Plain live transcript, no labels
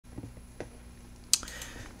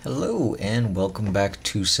Hello and welcome back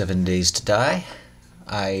to 7 Days to Die.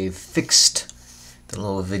 I fixed the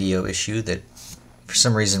little video issue that for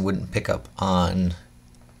some reason wouldn't pick up on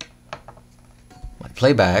my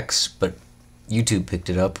playbacks, but YouTube picked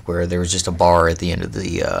it up where there was just a bar at the end of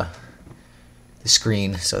the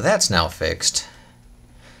screen, so that's now fixed.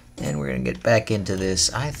 And we're going to get back into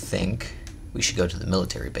this. I think we should go to the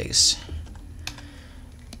military base.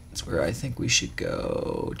 That's where I think we should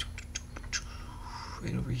go.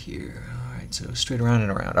 Right over here. Alright, so straight around and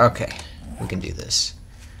around. Okay, we can do this.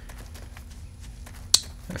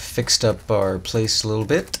 I fixed up our place a little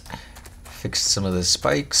bit. Fixed some of the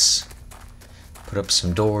spikes. Put up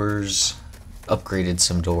some doors. Upgraded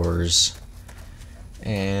some doors.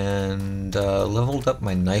 And leveled up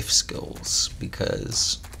my knife skills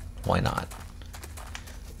because why not?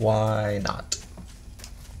 Why not?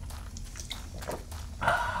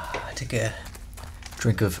 Take a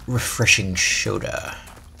drink of refreshing soda.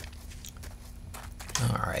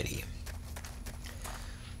 Alrighty.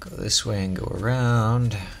 Go this way and go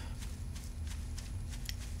around.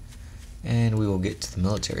 And we will get to the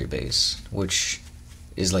military base, which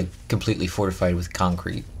is like completely fortified with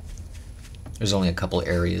concrete. There's only a couple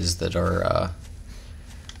areas that are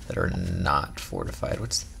not fortified.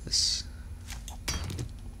 What's this?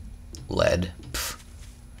 Lead. Pff.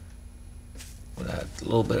 With a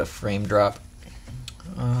little bit of frame drop.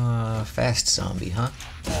 Fast zombie, huh?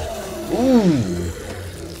 Ooh!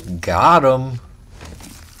 Got him!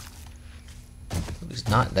 It was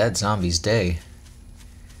not that zombie's day.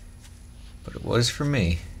 But it was for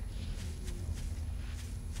me.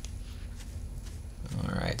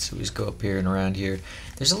 Alright, so we just go up here and around here.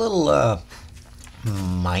 There's a little,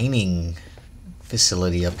 mining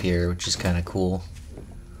facility up here, which is kind of cool.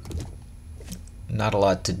 Not a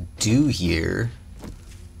lot to do here,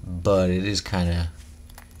 but it is kind of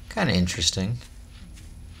interesting.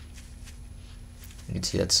 You can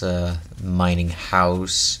see that's a mining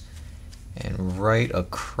house, and right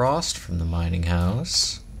across from the mining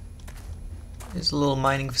house is a little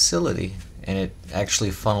mining facility, and it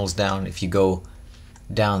actually funnels down. If you go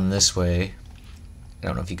down this way, I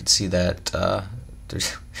don't know if you can see that,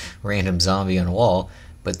 there's a random zombie on a wall,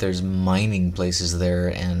 but there's mining places there,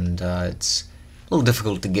 and it's a little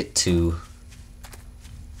difficult to get to.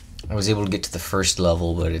 I was able to get to the first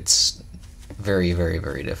level, but it's very, very,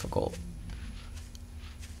 very difficult.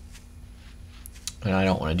 And I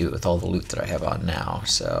don't want to do it with all the loot that I have on now,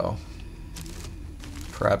 so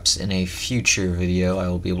perhaps in a future video I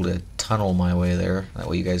will be able to tunnel my way there. That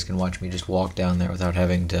way you guys can watch me just walk down there without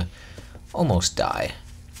having to almost die.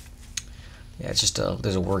 Yeah, it's just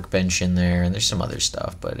there's a workbench in there, and there's some other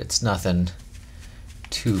stuff, but it's nothing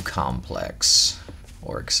too complex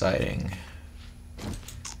or exciting.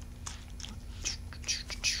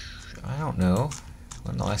 I don't know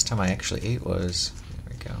when the last time I actually ate was.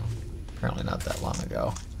 There we go. Apparently not that long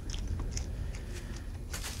ago.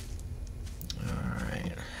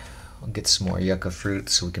 Alright. I'll get some more yucca fruit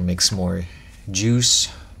so we can make some more juice,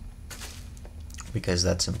 because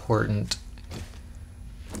that's important.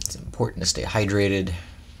 It's important to stay hydrated.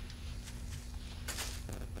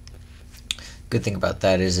 Good thing about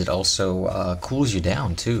that is it also cools you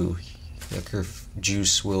down too. Yucca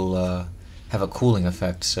juice will have a cooling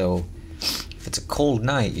effect, so if it's a cold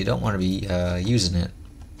night, you don't want to be using it.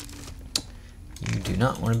 You do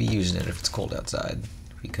not want to be using it if it's cold outside,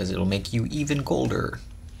 because it'll make you even colder.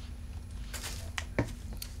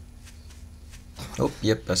 Oh,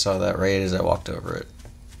 yep, I saw that right as I walked over it.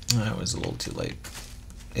 That was a little too late.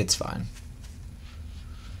 It's fine.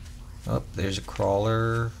 Oh, there's a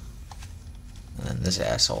crawler. And then this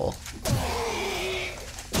asshole.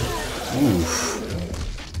 Oof.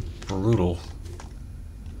 Brutal.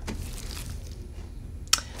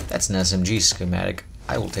 That's an SMG schematic.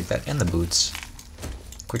 I will take that and the boots.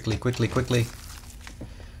 Quickly, quickly, quickly.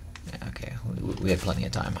 Yeah, okay, we had plenty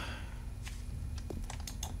of time.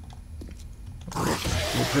 A little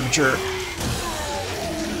premature.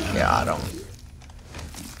 Got him.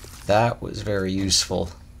 That was very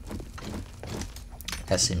useful.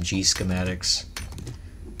 SMG schematics.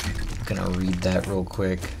 I'm gonna read that real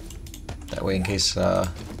quick. That way, in case I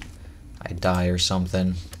die or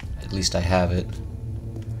something, at least I have it.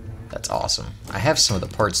 That's awesome. I have some of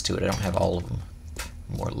the parts to it. I don't have all of them.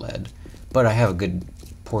 More lead. But I have a good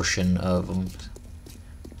portion of them.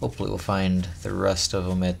 Hopefully we'll find the rest of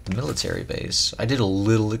them at the military base. I did a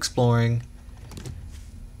little exploring,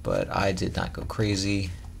 but I did not go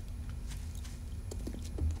crazy.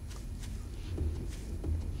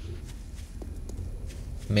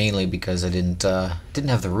 Mainly because I didn't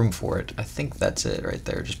have the room for it. I think that's it right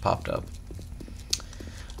there. It just popped up.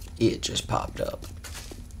 It just popped up.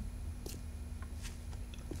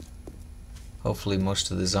 Hopefully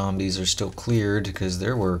most of the zombies are still cleared, because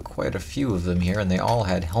there were quite a few of them here, and they all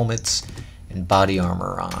had helmets and body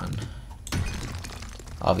armor on.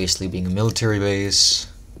 Obviously, being a military base,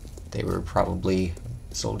 they were probably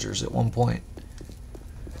soldiers at one point.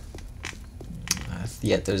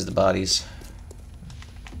 Yet there's the bodies.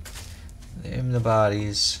 Them the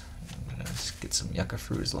bodies. I'm gonna just get some yucca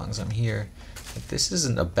fruit as long as I'm here. But this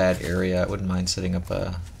isn't a bad area. I wouldn't mind setting up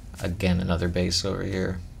again another base over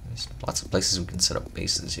here. There's lots of places we can set up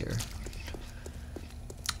bases here.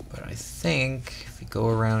 But I think if you go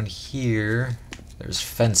around here, there's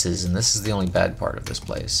fences, and this is the only bad part of this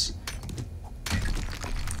place.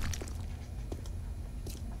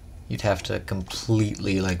 You'd have to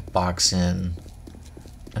completely like box in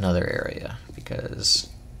another area, because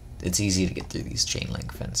it's easy to get through these chain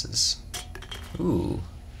link fences. Ooh.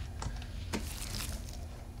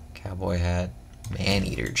 Cowboy hat.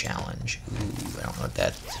 Man-eater challenge. Ooh, I don't know what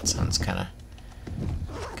that sounds kinda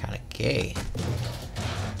gay.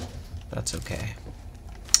 That's okay.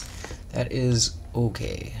 That is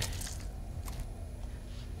okay.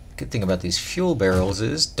 Good thing about these fuel barrels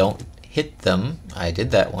is don't hit them. I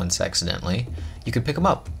did that once accidentally. You could pick them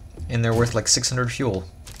up, and they're worth like 600 fuel.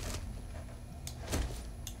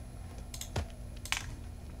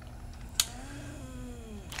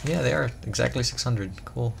 Yeah, they are exactly 600.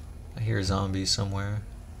 Cool. I hear zombies somewhere.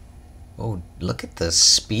 Oh, look at the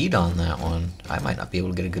speed on that one. I might not be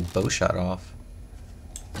able to get a good bow shot off.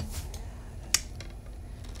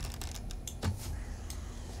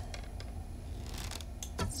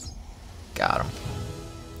 Got him.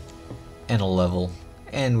 And a level.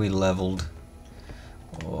 And we leveled.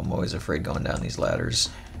 Oh, I'm always afraid going down these ladders.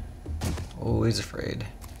 Always afraid.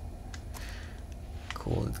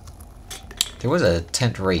 Cool. There was a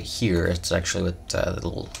tent right here. It's actually what the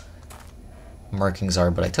little markings are,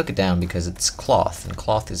 but I took it down because it's cloth, and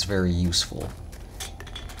cloth is very useful.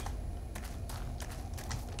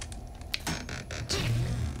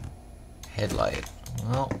 Headlight.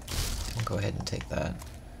 Well, we'll go ahead and take that.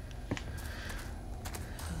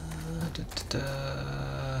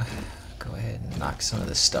 Go ahead and knock some of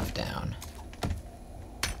this stuff down.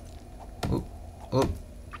 Oop, oop.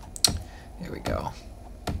 There we go.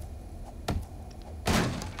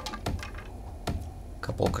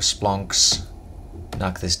 Couple of splunks.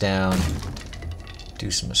 Knock this down. Do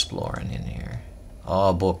some exploring in here.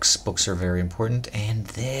 Oh, books. Books are very important. And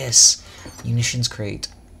this munitions crate.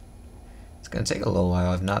 It's gonna take a little while.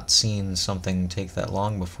 I've not seen something take that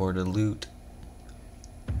long before to loot.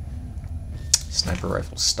 Sniper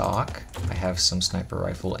rifle stock. I have some sniper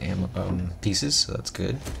rifle ammo pieces, so that's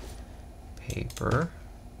good. Paper.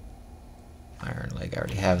 Iron leg. I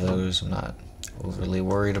already have those. I'm not overly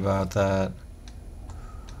worried about that.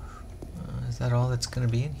 Is that all that's going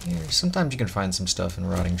to be in here? Sometimes you can find some stuff in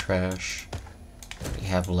rotting trash. I already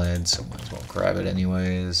have lead, so might as well grab it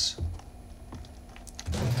anyways.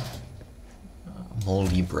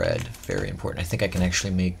 Moldy bread, very important. I think I can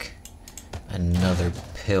actually make another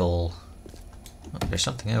pill. Oh, there's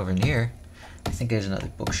something over in here. I think there's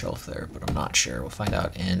another bookshelf there, but I'm not sure. We'll find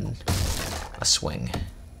out in a swing.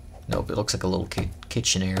 Nope, it looks like a little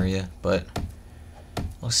kitchen area, but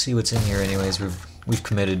we'll see what's in here anyways. We've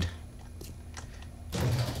committed.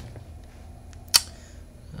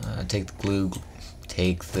 Take the glue.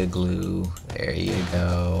 Take the glue. There you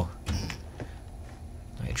go.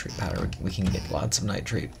 Nitrate powder. We can get lots of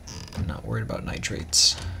nitrate. I'm not worried about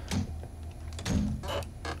nitrates.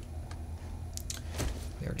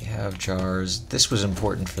 We already have jars. This was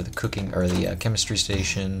important for the cooking, or the chemistry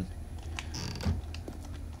station.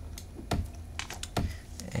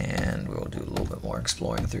 And we'll do a little bit more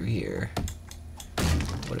exploring through here.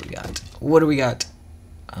 What do we got? What do we got?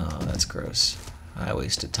 Oh, that's gross. I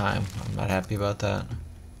wasted time. I'm not happy about that.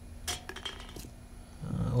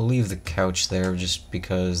 We'll leave the couch there just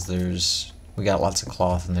because we got lots of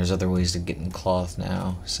cloth, and there's other ways to get in cloth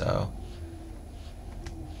now, so.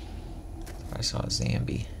 I saw a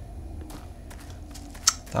zombie.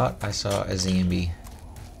 Thought I saw a zombie.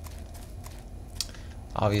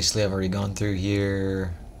 Obviously, I've already gone through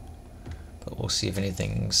here, but we'll see if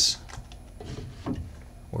anything's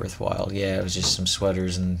worthwhile. Yeah, it was just some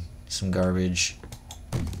sweaters and some garbage.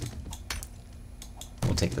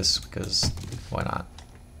 We'll take this because why not?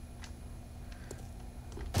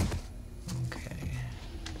 Okay.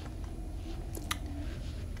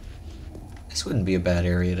 This wouldn't be a bad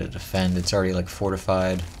area to defend. It's already like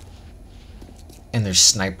fortified. And there's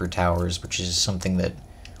sniper towers, which is something that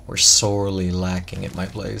we're sorely lacking at my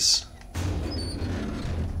place.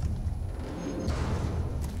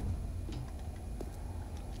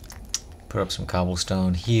 Put up some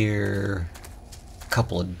cobblestone here. A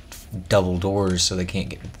couple of double doors so they can't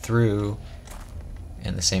get through.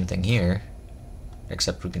 And the same thing here,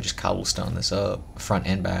 except we can just cobblestone this up, front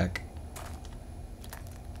and back.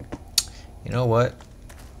 You know what?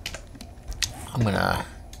 I'm gonna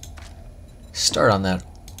start on that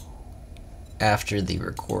after the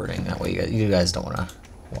recording. That way you guys don't want to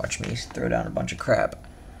watch me throw down a bunch of crap.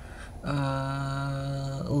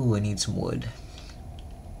 Ooh, I need some wood.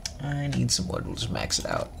 We'll just max it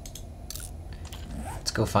out.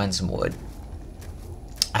 Let's go find some wood.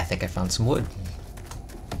 I think I found some wood.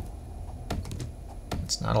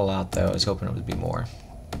 It's not a lot though. I was hoping it would be more.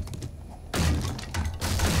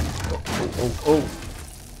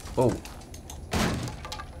 Oh.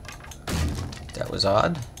 That was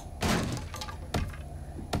odd.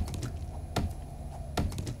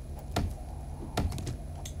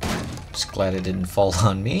 Just glad it didn't fall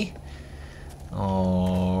on me.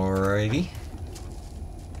 Alrighty.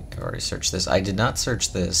 I've already searched this. I did not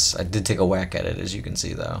search this. I did take a whack at it, as you can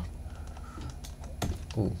see, though.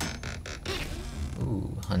 Ooh,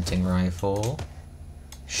 hunting rifle,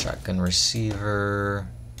 shotgun receiver,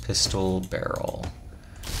 pistol barrel.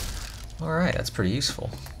 Alright, that's pretty useful.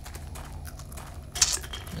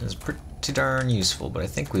 It's pretty darn useful, but I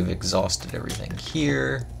think we've exhausted everything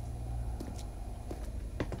here.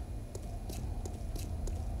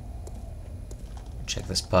 Check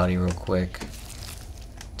this body real quick.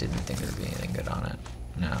 Didn't think there'd be anything good on it.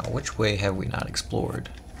 Now, which way have we not explored?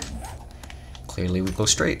 Clearly we go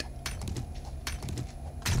straight.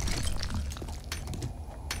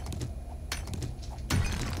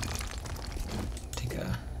 Take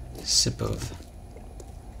a sip of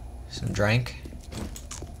some drink.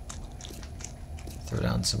 Throw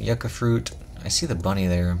down some yucca fruit. I see the bunny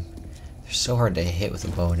there. They're so hard to hit with a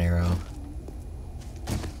bow and arrow.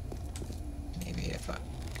 Maybe if I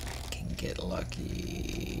can get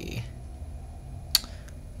lucky.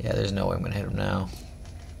 Yeah, there's no way I'm gonna hit him now.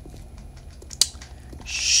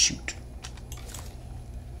 Shoot.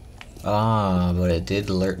 Ah, but it did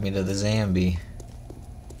alert me to the zombie.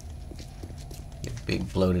 You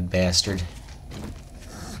big bloated bastard.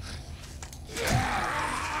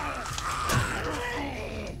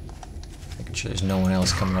 Making sure there's no one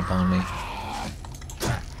else coming up on me.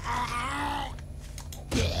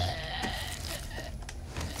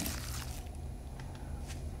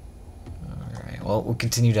 Alright, well, we'll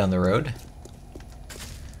continue down the road.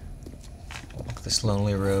 Walk this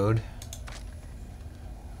lonely road.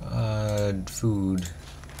 Food.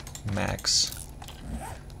 Max.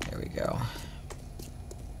 There we go.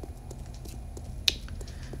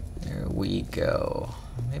 There we go.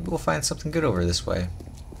 Maybe we'll find something good over this way.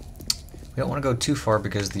 We don't want to go too far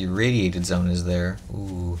because the irradiated zone is there.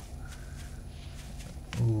 Ooh.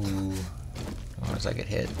 Ooh. Oh, as I get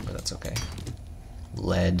hit, but that's okay.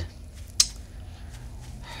 Lead.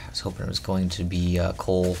 I was hoping it was going to be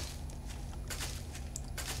coal.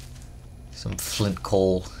 Some flint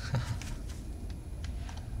coal.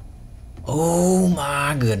 Oh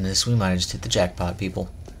my goodness, we might have just hit the jackpot,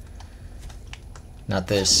 people. Not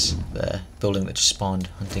this, the building that just spawned.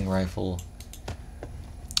 Hunting rifle.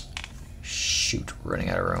 Shoot, we're running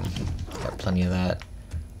out of room. Got plenty of that.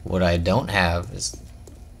 What I don't have is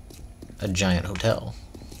a giant hotel.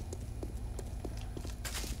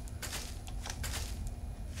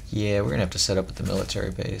 Yeah, we're gonna have to set up at the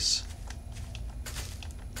military base.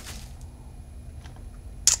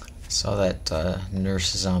 Saw that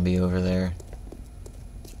nurse zombie over there.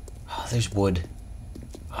 Oh, there's wood.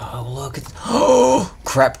 Oh, look at. Oh,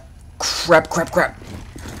 crap. Crap.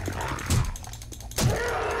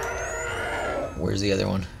 Where's the other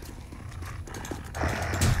one?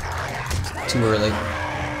 Too early.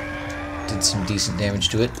 Did some decent damage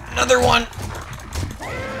to it. Another one!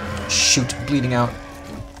 Shoot, bleeding out.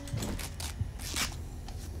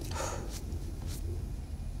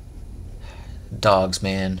 Dogs,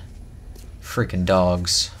 man. Freaking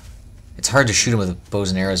dogs. It's hard to shoot them with bows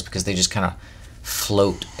and arrows because they just kind of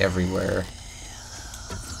float everywhere.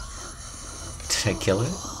 Did I kill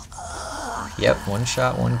it? Yep, one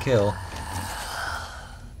shot, one kill.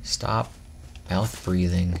 Stop mouth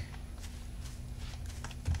breathing.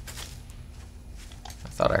 I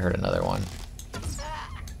thought I heard another one.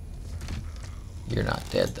 You're not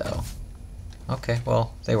dead though. Okay,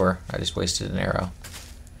 well, they were. I just wasted an arrow.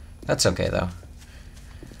 That's okay though.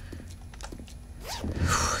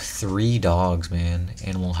 3 dogs, man.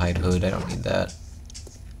 Animal hide hood. I don't need that.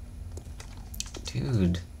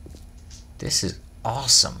 Dude, this is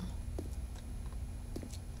awesome.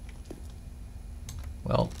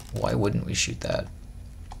 Well, why wouldn't we shoot that?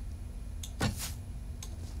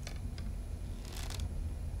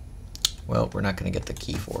 Well, we're not going to get the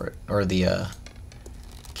key for it. Or the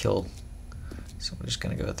kill. So we're just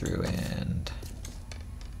gonna go through and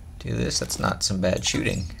do this. That's not some bad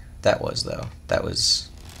shooting. That was, though. That was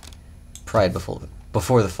pride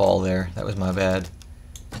before the fall there. That was my bad.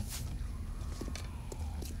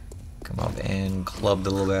 Come up and club the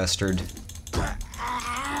little bastard.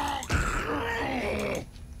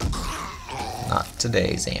 Not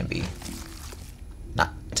today, Zambi.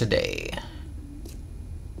 Not today.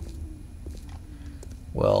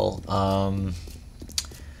 Well,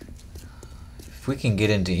 if we can get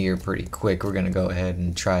into here pretty quick, we're gonna go ahead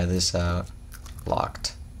and try this out.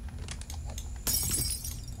 Locked.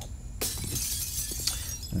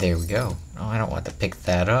 There we go. Oh, I don't want to pick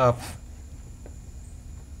that up.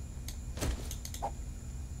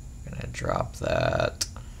 Gonna drop that.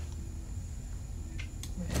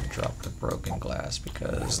 And drop the broken glass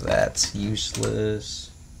because that's useless.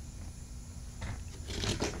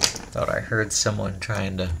 Thought I heard someone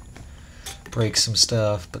trying to break some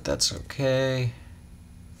stuff, but that's okay.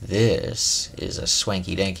 This is a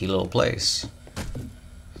swanky danky little place.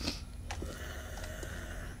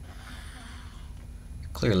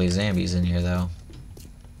 Clearly Zambi's in here though.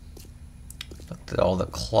 Look at all the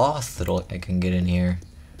cloth that I can get in here.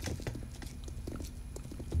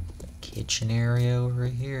 Kitchen area over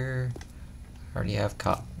here. I already have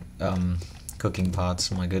cooking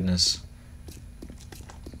pots, my goodness.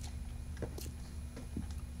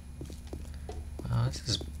 Wow,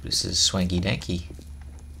 this is swanky danky.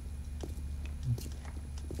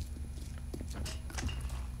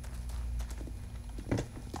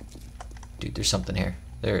 Dude, there's something here.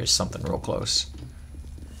 There is something real close.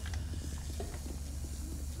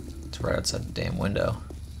 It's right outside the damn window.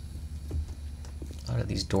 A lot of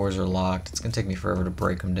these doors are locked. It's gonna take me forever to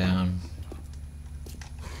break them down.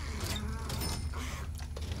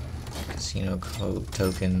 Casino code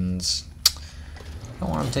tokens. I don't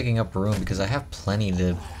want them taking up room because I have plenty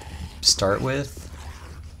to start with.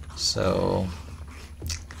 So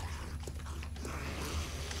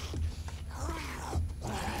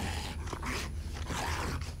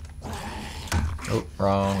oh,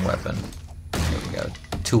 wrong weapon. There we go.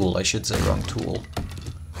 Tool, I should say. Wrong tool.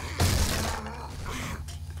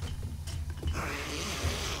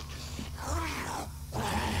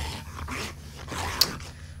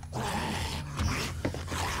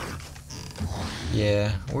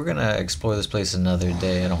 Yeah, we're gonna explore this place another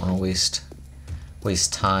day. I don't want to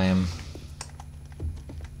waste time.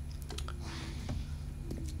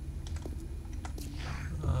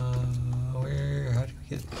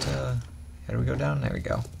 How do we go down? There we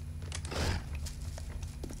go.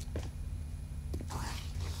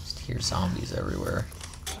 Just hear zombies everywhere.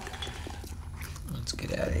 Let's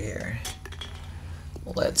get out of here.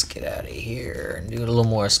 Let's get out of here and do a little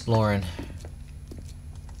more exploring.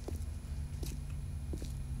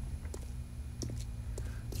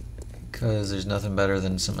 Because there's nothing better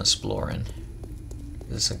than some exploring.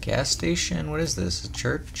 Is this a gas station? What is this? A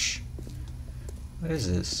church? What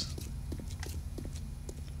is this?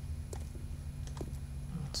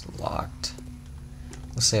 It's locked.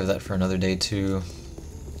 We'll save that for another day too.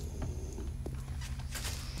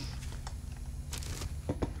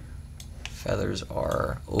 Feathers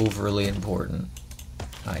are overly important.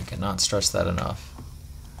 I cannot stress that enough.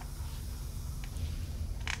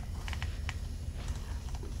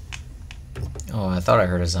 Oh, I thought I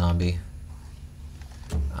heard a zombie.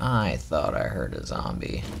 I thought I heard a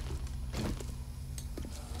zombie.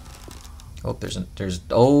 Oh,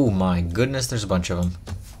 oh my goodness, there's a bunch of them.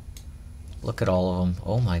 Look at all of them.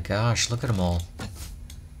 Oh my gosh, look at them all.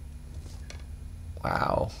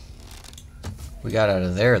 Wow. We got out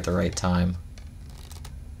of there at the right time.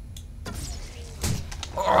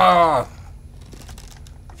 Ah!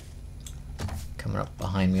 Coming up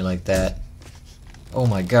behind me like that. Oh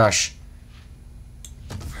my gosh.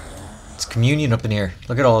 It's communion up in here.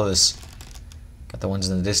 Look at all of this. Got the ones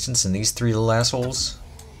in the distance and these three little assholes.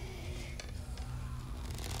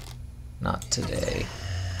 Not today.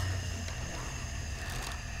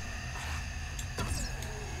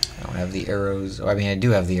 I don't have the arrows. I mean, I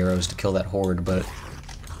do have the arrows to kill that horde, but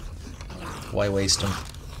why waste them?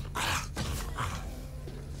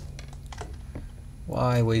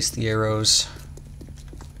 Why waste the arrows?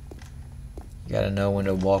 You gotta know when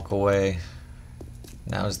to walk away.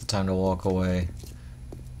 Now is the time to walk away.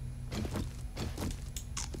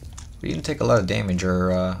 We didn't take a lot of damage.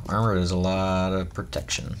 Our armor does a lot of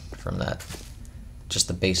protection from that. Just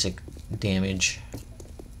the basic damage.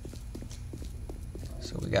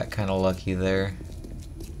 So we got kind of lucky there.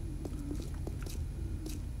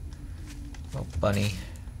 Oh, bunny.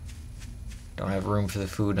 Don't have room for the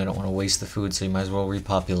food, and I don't want to waste the food, so you might as well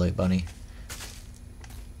repopulate, bunny.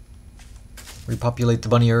 repopulate the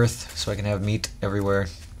bunny earth so I can have meat everywhere.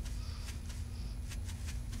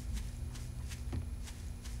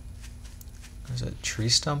 There's a tree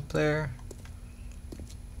stump there.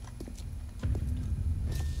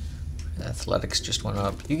 Athletics just went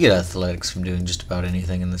up. You get athletics from doing just about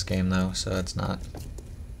anything in this game though, so that's not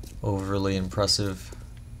overly impressive.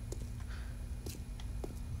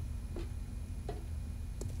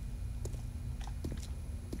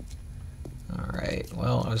 Alright,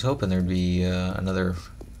 well, I was hoping there'd be another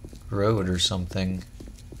road or something,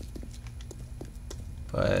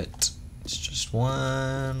 but it's just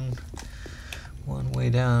one way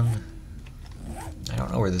down. I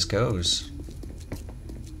don't know where this goes.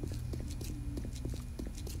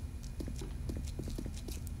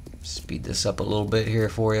 Speed this up a little bit here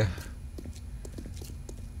for you.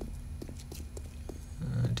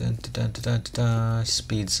 Dun, dun, dun, dun, dun, dun.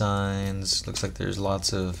 Speed signs. Looks like there's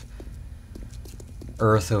lots of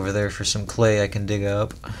earth over there for some clay I can dig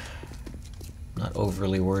up. Not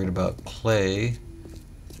overly worried about clay.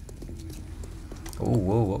 Oh,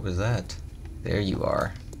 whoa, what was that? There you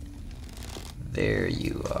are. There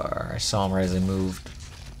you are. I saw him right as I moved.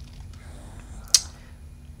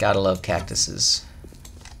 Gotta love cactuses.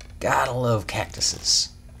 Gotta love cactuses.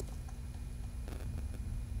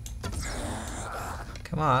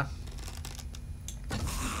 Come on.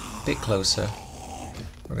 Bit closer.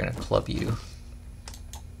 We're gonna club you.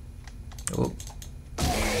 Oh.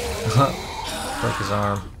 Broke his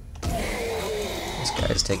arm. This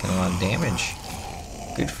guy's taking a lot of damage.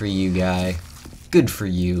 Good for you, guy. Good for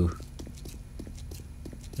you.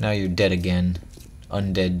 Now you're dead again.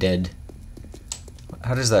 Undead dead.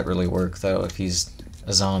 How does that really work, though, if he's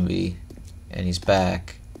a zombie and he's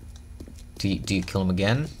back? Do you kill him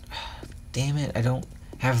again? Damn it, I don't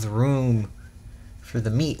have the room for the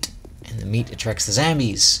meat, and the meat attracts the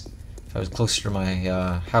zombies. If I was closer to my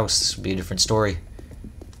house, this would be a different story.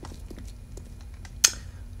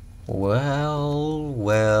 Well,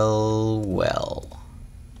 well, well.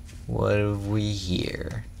 What have we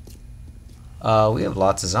here? We have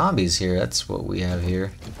lots of zombies here. That's what we have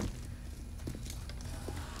here.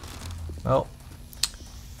 Well,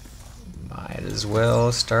 might as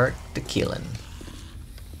well start the killing.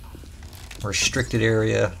 Restricted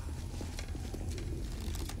area.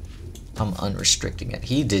 I'm unrestricting it.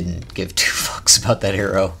 He didn't give two fucks about that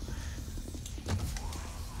arrow.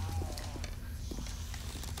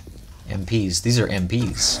 MPs. These are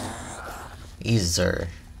MPs. These are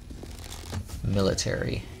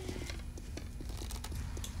military.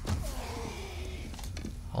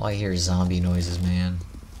 All I hear is zombie noises, man.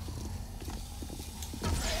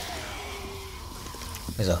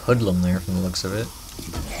 There's a hoodlum there from the looks of it.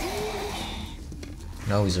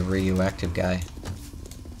 No, he's a radioactive guy.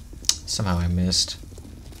 Somehow I missed.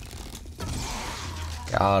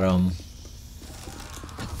 Got him.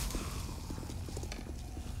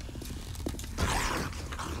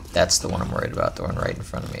 That's the one I'm worried about, the one right in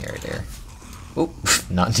front of me right there. Oh,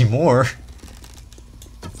 not anymore.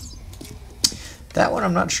 That one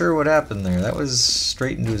I'm not sure what happened there. That was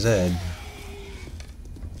straight into his head.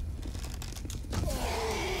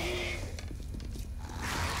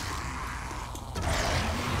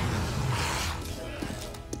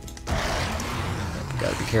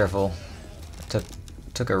 Gotta be careful. I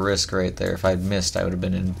took a risk right there. If I'd missed, I would have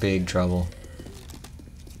been in big trouble.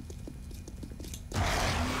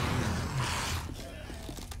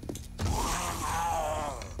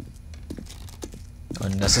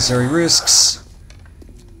 Unnecessary risks,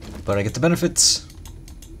 but I get the benefits.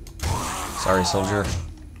 Sorry, soldier.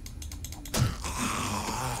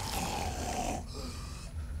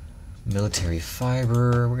 Military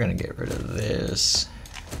fiber. We're gonna get rid of this.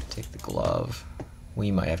 Take the glove. We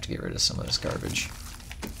might have to get rid of some of this garbage.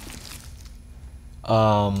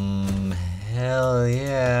 Hell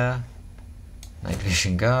yeah. Night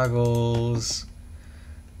vision goggles.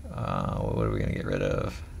 What are we gonna get rid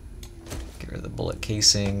of? Get rid of the bullet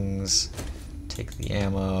casings. Take the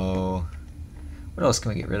ammo. What else can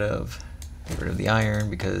we get rid of? Get rid of the iron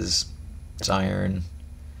because it's iron.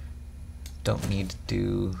 Don't need to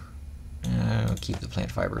do... keep the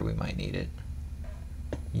plant fiber, we might need it.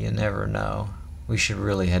 You never know. We should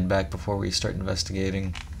really head back before we start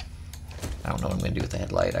investigating. I don't know what I'm going to do with the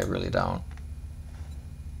headlight, I really don't.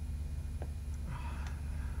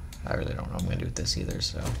 I really don't know what I'm going to do with this either,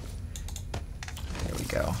 so... There we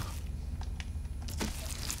go.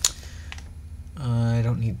 I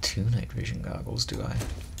don't need 2 night vision goggles, do I?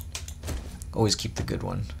 Always keep the good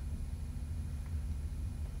one.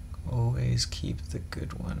 Always keep the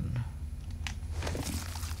good one.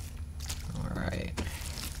 Alright.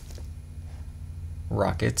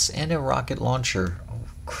 Rockets and a rocket launcher. Oh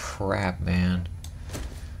crap, man.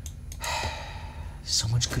 So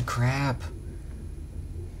much good crap.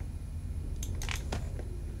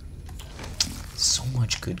 So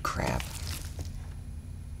much good crap.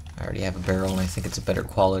 I already have a barrel and I think it's a better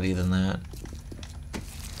quality than that.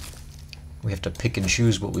 We have to pick and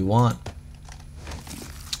choose what we want.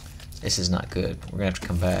 This is not good. We're gonna have to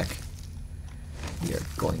come back. We are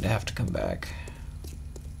going to have to come back.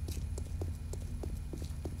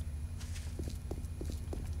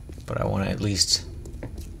 But I want to at least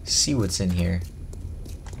see what's in here.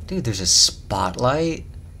 Dude, there's a spotlight.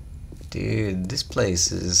 Dude, this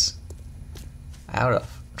place is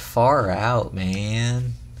far out,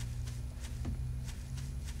 man.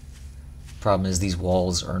 Problem is these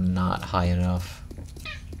walls are not high enough.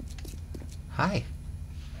 Hi.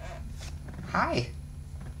 Hi.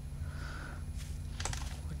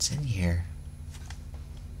 What's in here?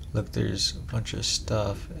 Look, there's a bunch of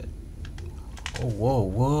stuff. Oh, whoa,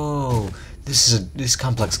 whoa! This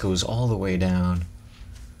complex goes all the way down.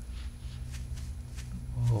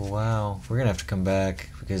 Oh wow, we're gonna have to come back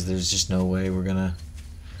because there's just no way we're gonna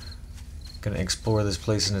explore this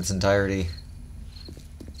place in its entirety.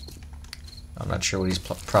 I'm not sure what he's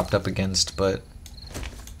propped up against, but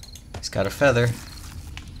he's got a feather.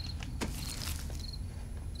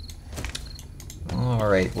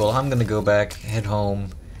 Alright, well I'm gonna go back, head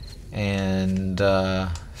home, and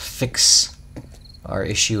fix our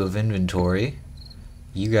issue of inventory.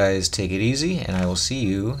 You guys take it easy, and I will see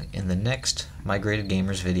you in the next Migrated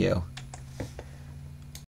Gamers video.